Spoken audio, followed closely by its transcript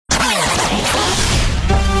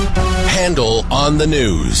Handel on the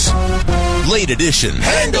News. Late edition.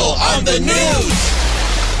 Handel on the News.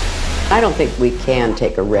 I don't think we can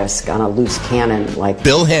take a risk on a loose cannon like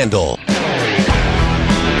Bill Handel.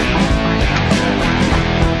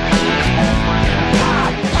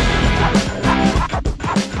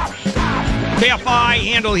 KFI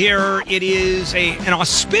Handel here. It is an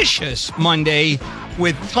auspicious Monday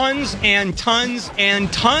with tons and tons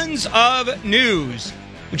and tons of news,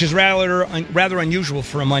 which is rather unusual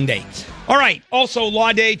for a Monday. All right. Also,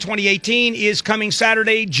 Law Day 2018 is coming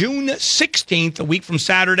Saturday, June 16th, a week from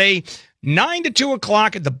Saturday, 9 to 2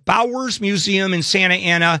 o'clock at the Bowers Museum in Santa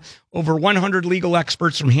Ana. Over 100 legal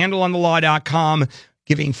experts from HandelOnTheLaw.com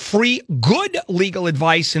giving free, good legal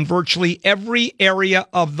advice in virtually every area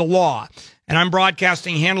of the law. And I'm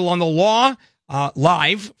broadcasting Handel on the Law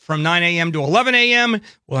live from 9 a.m. to 11 a.m.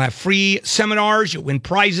 We'll have free seminars. You'll win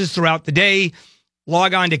prizes throughout the day.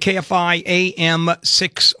 Log on to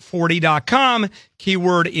KFIAM640.com.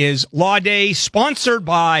 Keyword is Law Day, sponsored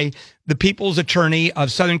by the People's Attorney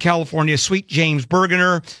of Southern California, Sweet James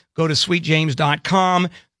Bergener. Go to sweetjames.com.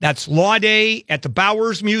 That's Law Day at the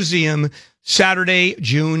Bowers Museum, Saturday,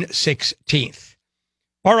 June 16th.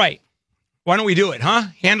 All right. Why don't we do it, huh?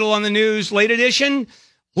 Handel on the News, late edition,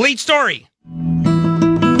 late story.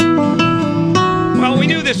 Well, we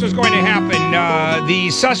knew this was going to happen.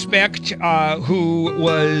 The suspect who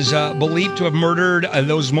was believed to have murdered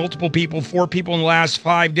those multiple people, 4 people in the last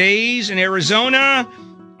 5 days in Arizona,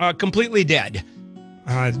 completely dead.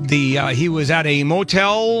 He was at a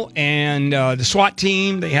motel, and the SWAT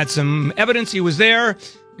team, they had some evidence he was there,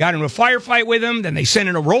 got into a firefight with him. Then they sent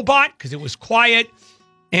in a robot because it was quiet.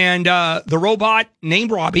 And the robot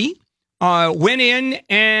named Robbie went in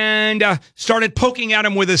and started poking at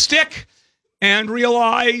him with a stick and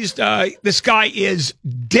realized this guy is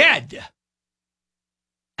dead.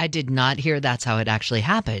 I did not hear that's how it actually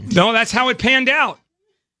happened. No, that's how it panned out.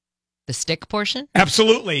 The stick portion?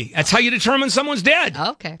 Absolutely. That's how you determine someone's dead.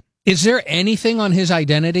 Okay. Is there anything on his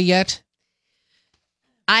identity yet?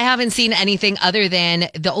 I haven't seen anything other than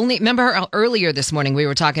remember earlier this morning we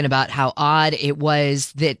were talking about how odd it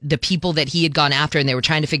was that the people that he had gone after and they were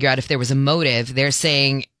trying to figure out if there was a motive. They're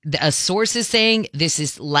saying, a source is saying this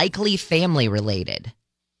is likely family related.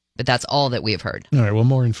 But that's all that we have heard. All right, well,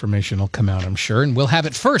 more information will come out, I'm sure, and we'll have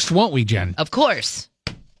it first, won't we, Jen? Of course.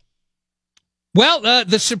 Well,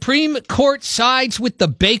 the Supreme Court sides with the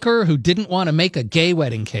baker who didn't want to make a gay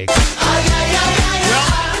wedding cake.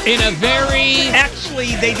 In a very...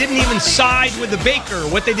 Actually, they didn't even side with the baker.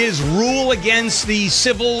 What they did is rule against the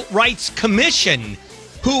Civil Rights Commission,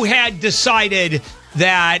 who had decided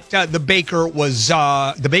that the baker was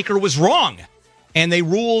wrong. And they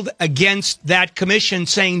ruled against that commission,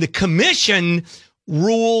 saying the commission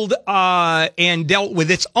ruled and dealt with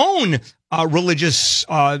its own religious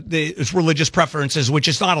preferences, which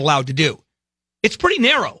it's not allowed to do. It's pretty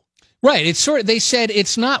narrow. Right. It's they said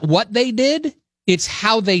it's not what they did. It's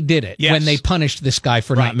how they did it when they punished this guy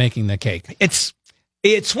for not making the cake.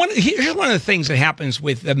 Here's one of the things that happens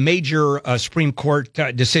with the major Supreme Court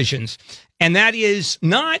decisions, and that is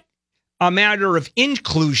not a matter of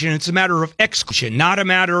inclusion. It's a matter of exclusion, not a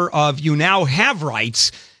matter of you now have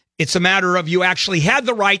rights. It's a matter of you actually had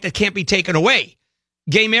the right that can't be taken away.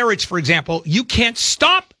 Gay marriage, for example, you can't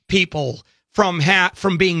stop people from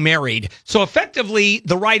being married. So effectively,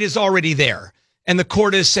 the right is already there. And the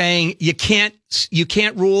court is saying you can't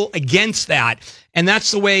rule against that. And that's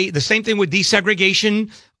the same thing with desegregation,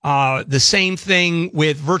 the same thing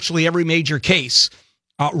with virtually every major case.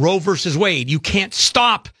 Roe versus Wade, you can't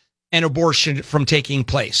stop an abortion from taking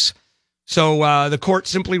place. So the court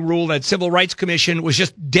simply ruled that Civil Rights Commission was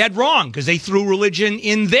just dead wrong because they threw religion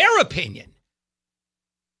in their opinion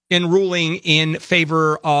in ruling in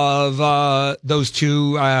favor of those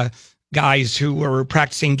two guys who were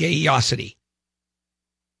practicing gayosity.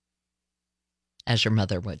 As your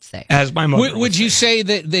mother would say. As my mother would you say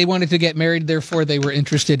that they wanted to get married, therefore they were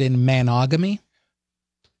interested in monogamy?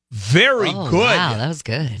 Very good. Wow, that was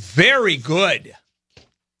good. Very good.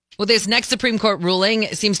 Well, this next Supreme Court ruling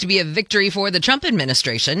seems to be a victory for the Trump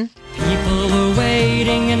administration. People are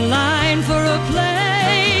waiting in line for a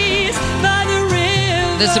place by the river.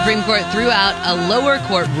 The Supreme Court threw out a lower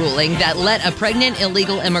court ruling that let a pregnant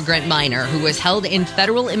illegal immigrant minor who was held in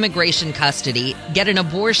federal immigration custody get an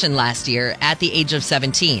abortion last year at the age of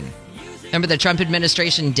 17. Remember, the Trump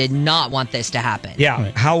administration did not want this to happen. Yeah.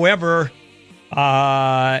 Right. However,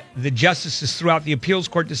 the justices threw out the appeals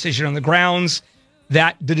court decision on the grounds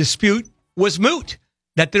that the dispute was moot,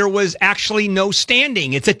 that there was actually no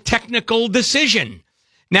standing. It's a technical decision.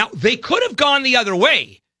 Now, they could have gone the other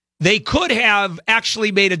way. they could have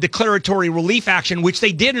actually made a declaratory relief action, which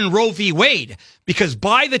they did in Roe v. Wade, because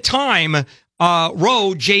by the time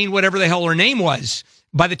Roe, Jane, whatever the hell her name was,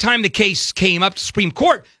 by the time the case came up to Supreme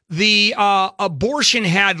Court, the abortion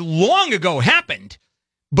had long ago happened.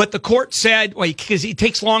 But the court said, well, because it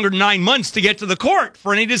takes longer than 9 months to get to the court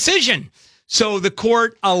for any decision. So the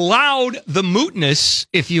court allowed the mootness,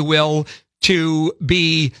 if you will, to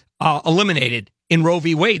be eliminated in Roe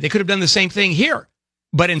v. Wade. They could have done the same thing here.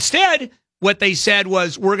 But instead, what they said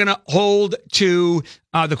was, we're going to hold to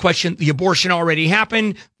the question, the abortion already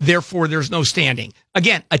happened, therefore there's no standing.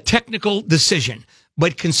 Again, a technical decision,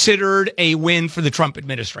 but considered a win for the Trump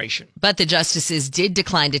administration. But the justices did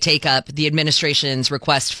decline to take up the administration's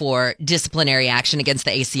request for disciplinary action against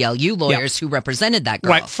the ACLU lawyers who represented that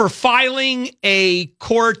girl. Right, for filing a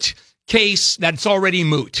court case that's already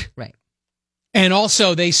moot. Right. And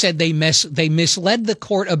also, they said they misled the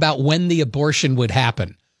court about when the abortion would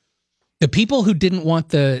happen. The people who didn't want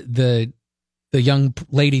the young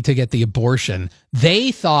lady to get the abortion,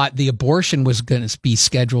 they thought the abortion was going to be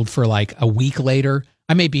scheduled for like a week later.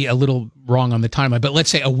 I may be a little wrong on the timeline, but let's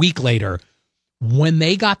say a week later. When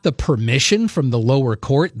they got the permission from the lower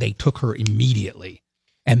court, they took her immediately.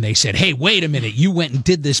 And they said, hey, wait a minute, you went and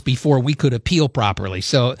did this before we could appeal properly.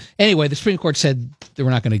 So anyway, the Supreme Court said they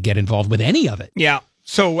were not going to get involved with any of it. Yeah.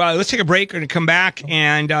 So let's take a break. We're going to come back.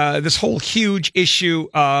 And this whole huge issue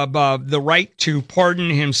of the right to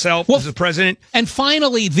pardon himself as the president. And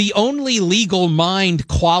finally, the only legal mind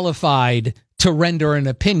qualified to render an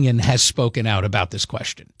opinion has spoken out about this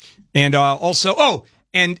question. And also,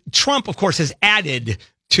 and Trump, of course, has added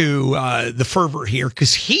to the fervor here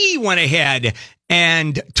because he went ahead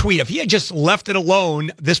and tweeted. If he had just left it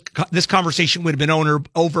alone, this conversation would have been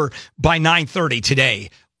over by 9:30 today.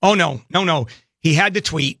 Oh, no. He had to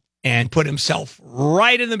tweet and put himself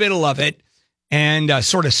right in the middle of it and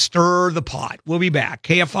sort of stir the pot. We'll be back.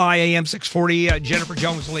 KFI AM 640, Jennifer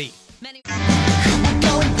Jones-Lee.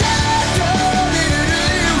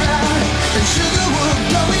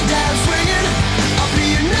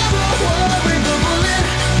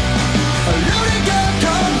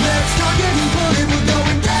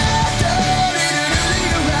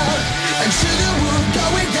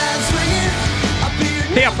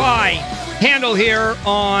 KFI, Handel here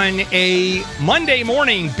on a Monday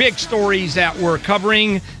morning. Big stories that we're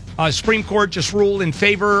covering. Supreme Court just ruled in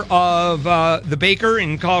favor of the baker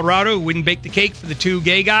in Colorado who wouldn't bake the cake for the two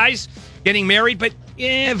gay guys getting married, but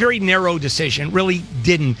very narrow decision. Really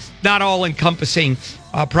didn't. Not all encompassing.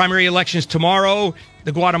 Primary elections tomorrow.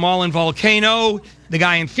 The Guatemalan volcano. The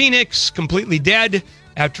guy in Phoenix completely dead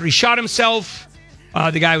after he shot himself.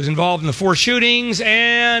 The guy was involved in the 4 shootings.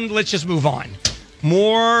 And let's just move on.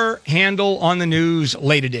 More Handel on the News,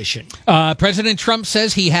 late edition. President Trump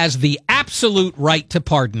says he has the absolute right to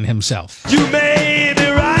pardon himself. You may be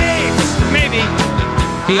right. Maybe.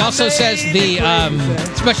 He also says the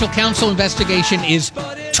special counsel investigation is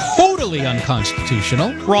totally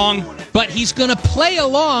unconstitutional. Wrong. But he's going to play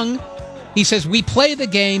along. He says, we play the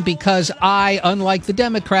game because I, unlike the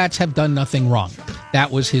Democrats, have done nothing wrong.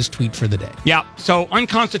 That was his tweet for the day. Yeah, so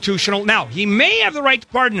unconstitutional. Now, he may have the right to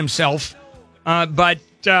pardon himself.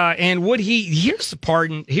 And would he? Here's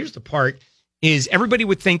the part is everybody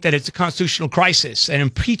would think that it's a constitutional crisis and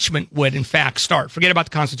impeachment would in fact start. Forget about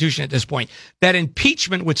the Constitution at this point. That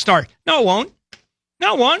impeachment would start. No, it won't.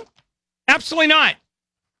 No, it won't. Absolutely not.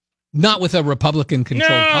 Not with a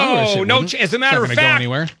Republican-controlled Congress. No. As a matter of fact,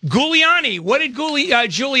 Giuliani. What did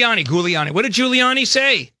Giuliani? What did Giuliani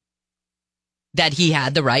say? That he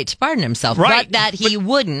had the right to pardon himself, right. But that he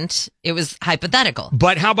wouldn't. It was hypothetical.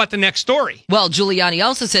 But how about the next story? Well, Giuliani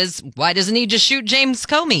also says, why doesn't he just shoot James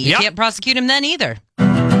Comey? You can't prosecute him then either.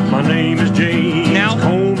 My name is James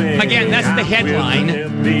Comey. Again, that's the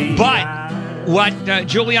headline. But what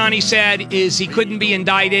Giuliani said is he couldn't be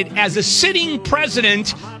indicted as a sitting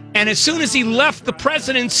president, and as soon as he left the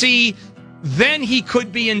presidency, then he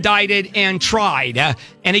could be indicted and tried.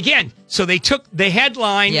 And again, so they took the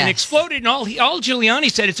headline and exploded, and all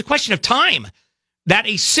Giuliani said, it's a question of time that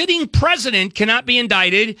a sitting president cannot be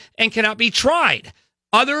indicted and cannot be tried,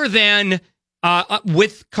 other than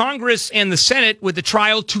with Congress and the Senate with the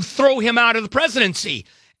trial to throw him out of the presidency.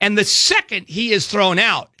 And the second he is thrown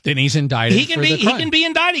out, then he's indicted. He can be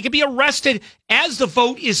indicted. He can be arrested as the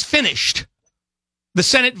vote is finished. the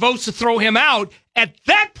Senate votes to throw him out, at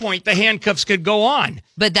that point, the handcuffs could go on.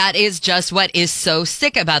 But that is just what is so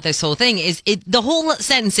sick about this whole thing is the whole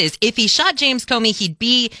sentence is, if he shot James Comey, he'd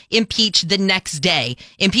be impeached the next day.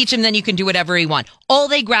 Impeach him, then you can do whatever you want. All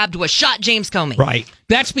they grabbed was shot James Comey. Right.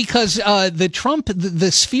 That's because the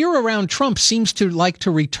sphere around Trump seems to like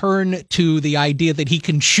to return to the idea that he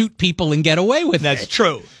can shoot people and get away with it. That's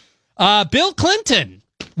true. Bill Clinton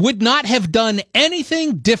would not have done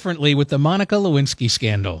anything differently with the Monica Lewinsky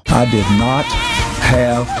scandal. I did not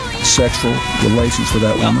have sexual relations with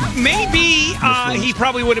that woman. Maybe he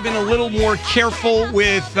probably would have been a little more careful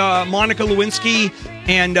with Monica Lewinsky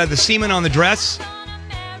and the semen on the dress.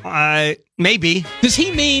 Maybe. Does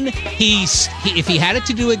he mean if he had it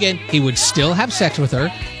to do again, he would still have sex with her?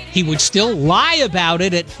 He would still lie about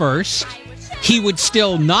it at first? He would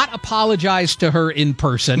still not apologize to her in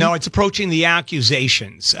person? No, it's approaching the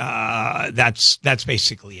accusations. That's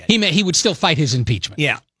basically it. He would still fight his impeachment.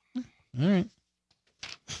 Yeah. All right.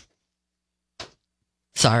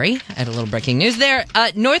 Sorry, I had a little breaking news there.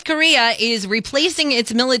 North Korea is replacing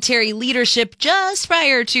its military leadership just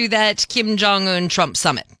prior to that Kim Jong-un Trump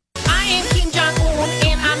summit. I am Kim Jong-un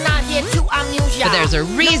and I'm not here to amuse y'all. But there's a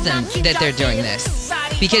reason that they're doing this.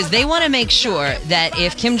 Because they want to make sure that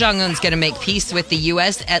if Kim Jong-un's going to make peace with the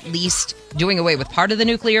U.S., at least doing away with part of the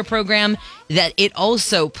nuclear program, that it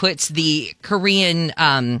also puts the Korean,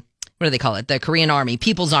 what do they call it? The Korean Army,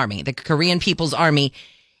 People's Army, the Korean People's Army,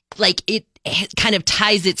 like it kind of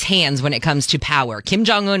ties its hands when it comes to power. Kim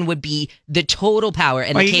Jong-un would be the total power,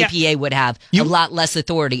 and the KPA would have a lot less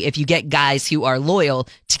authority if you get guys who are loyal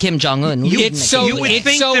to Kim Jong-un. It's so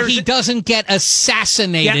he doesn't get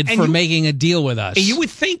assassinated for making a deal with us. You would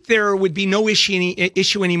think there would be no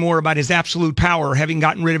issue anymore about his absolute power, having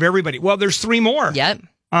gotten rid of everybody. Well, there's three more. Yep.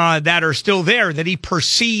 That are still there that he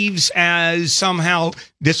perceives as somehow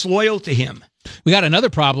disloyal to him. We got another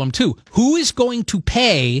problem, too. Who is going to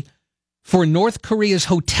pay for North Korea's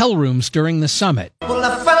hotel rooms during the summit? Well,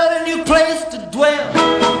 I found a new place to dwell.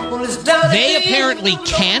 Well, it's down they apparently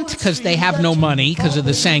can't because they have no money because of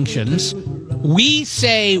the sanctions. We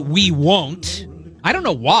say we won't. I don't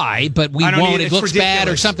know why, but we won't. It looks bad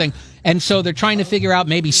or something. And so they're trying to figure out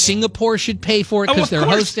maybe Singapore should pay for it because they're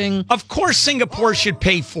hosting. Of course Singapore should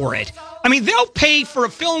pay for it. I mean, they'll pay for a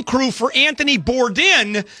film crew for Anthony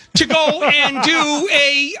Bourdain to go and do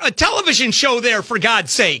a television show there, for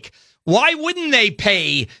God's sake. Why wouldn't they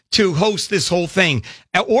pay to host this whole thing?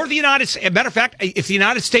 Or the United States, matter of fact, if the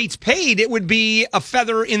United States paid, it would be a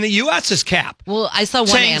feather in the U.S.'s cap. Well, I saw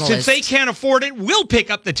one analyst. Since they can't afford it, we'll pick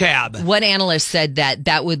up the tab. One analyst said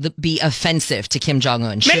that would be offensive to Kim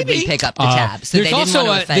Jong-un. Should we pick up the tab? So there's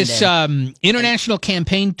also this international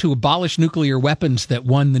campaign to abolish nuclear weapons that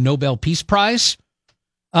won the Nobel Peace Prize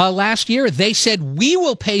last year. They said, we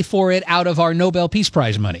will pay for it out of our Nobel Peace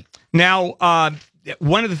Prize money. Now,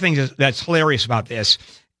 one of the things that's hilarious about this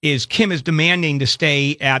is Kim is demanding to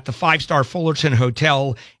stay at the 5-star Fullerton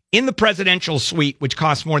Hotel in the presidential suite, which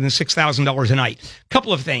costs more than $6,000 a night.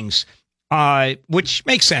 Couple of things, which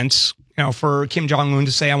makes sense, for Kim Jong-un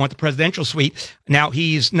to say, I want the presidential suite. Now,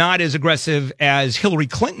 he's not as aggressive as Hillary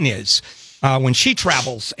Clinton is when she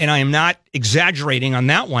travels, and I am not exaggerating on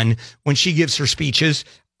that one when she gives her speeches,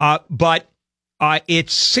 but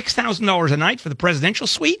it's $6,000 a night for the presidential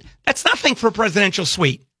suite. That's nothing for a presidential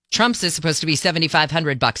suite. Trump's is supposed to be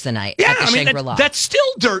 $7,500 a night. Yeah, at the Shangri-La. that's still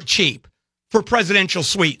dirt cheap for presidential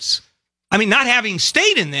suites. I mean, not having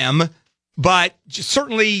stayed in them, but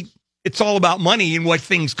certainly it's all about money and what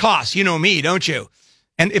things cost. You know me, don't you?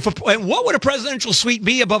 And what would a presidential suite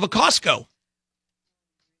be above a Costco?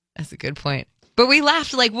 That's a good point. But we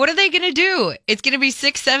laughed like, what are they going to do? It's going to be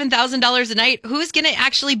 $6,000-$7,000 a night. Who's going to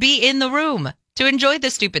actually be in the room to enjoy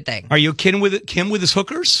this stupid thing? Are you kidding with Kim with his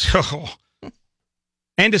hookers?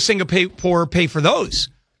 And does Singapore pay for those?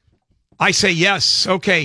 I say yes. Okay.